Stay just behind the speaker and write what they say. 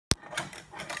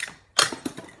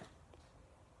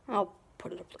I'll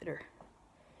put it up later.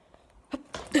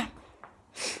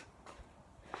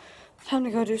 Time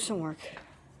to go do some work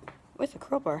with a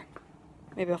crowbar.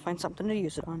 Maybe I'll find something to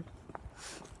use it on.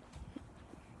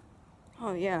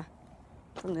 Oh yeah,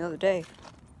 from the other day.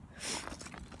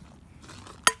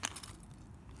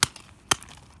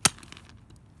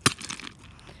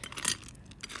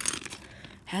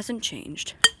 Hasn't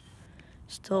changed.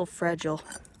 Still fragile.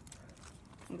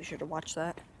 I'll be sure to watch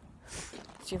that.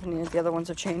 See if any of the other ones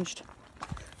have changed.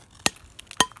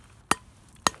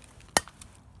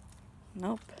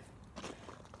 Nope.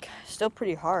 Still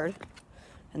pretty hard.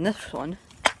 And this one.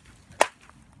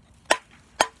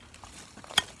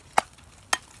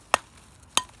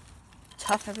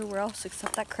 Tough everywhere else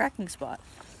except that cracking spot.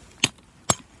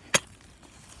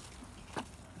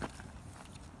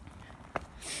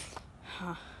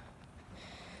 Huh.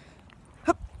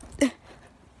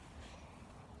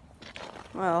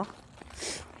 Well,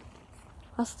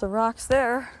 that's the rocks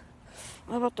there.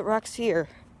 What about the rocks here?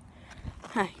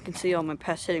 You can see all my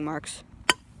past hitting marks.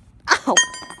 Ow!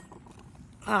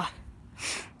 Ah.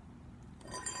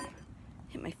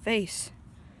 Hit my face.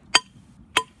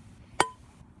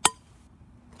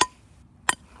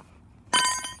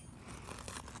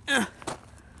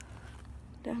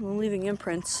 Definitely leaving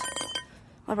imprints.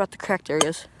 What about the cracked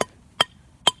areas?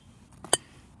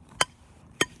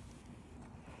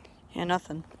 Yeah,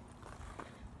 nothing.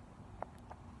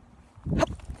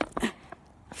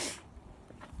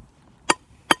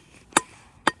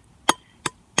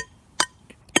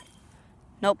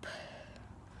 Nope.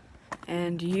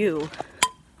 And you.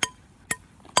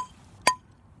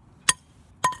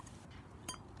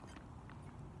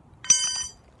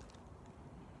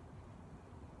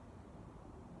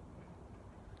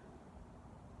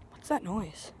 What's that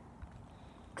noise?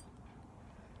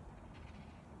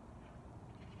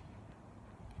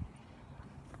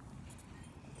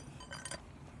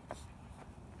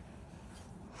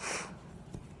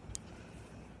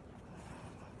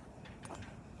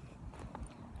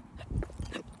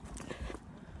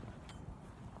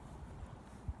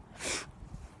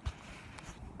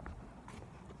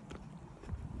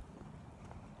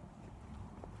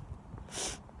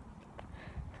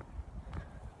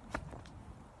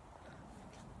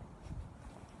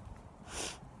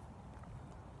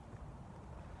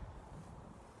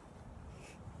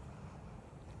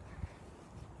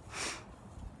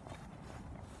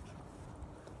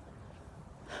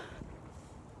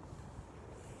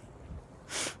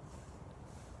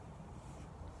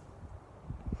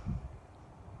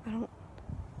 I don't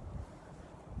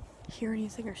hear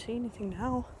anything or see anything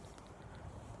now.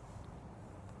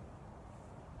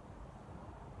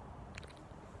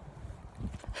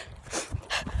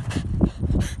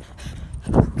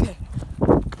 Okay.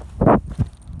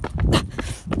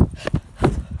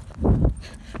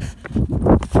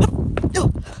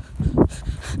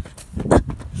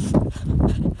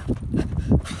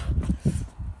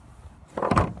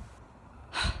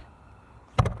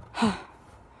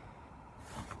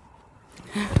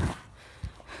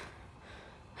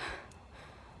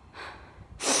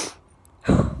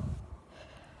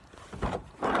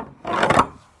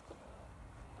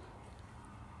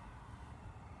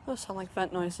 Those sound like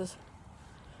vent noises.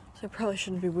 So I probably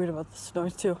shouldn't be weird about this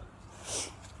noise too.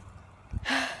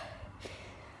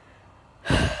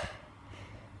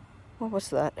 What was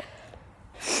that?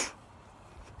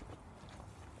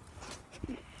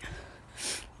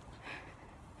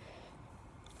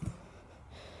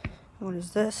 What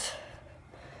is this?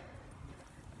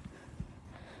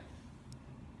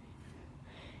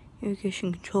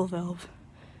 Irrigation control valve.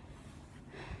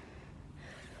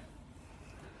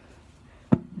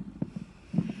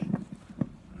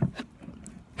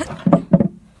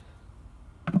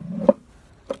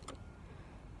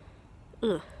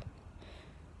 Ugh.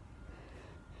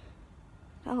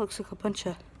 That looks like a bunch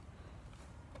of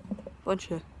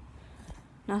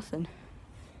nothing.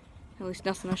 At least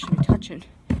nothing I should be touching.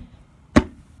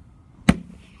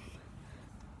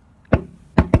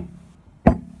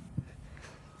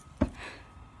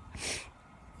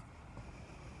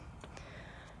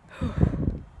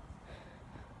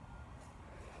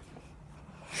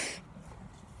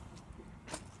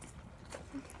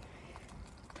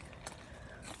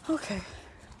 Okay.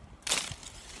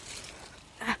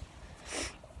 I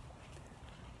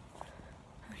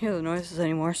don't hear the noises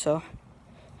anymore, so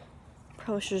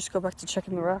probably should just go back to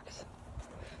checking the rocks.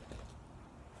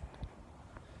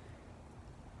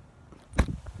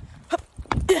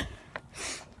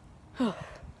 I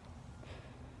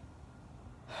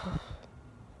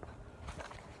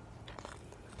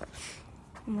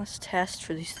must test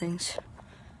for these things.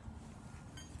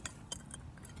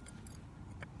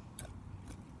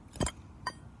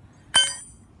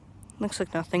 Looks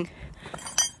like nothing.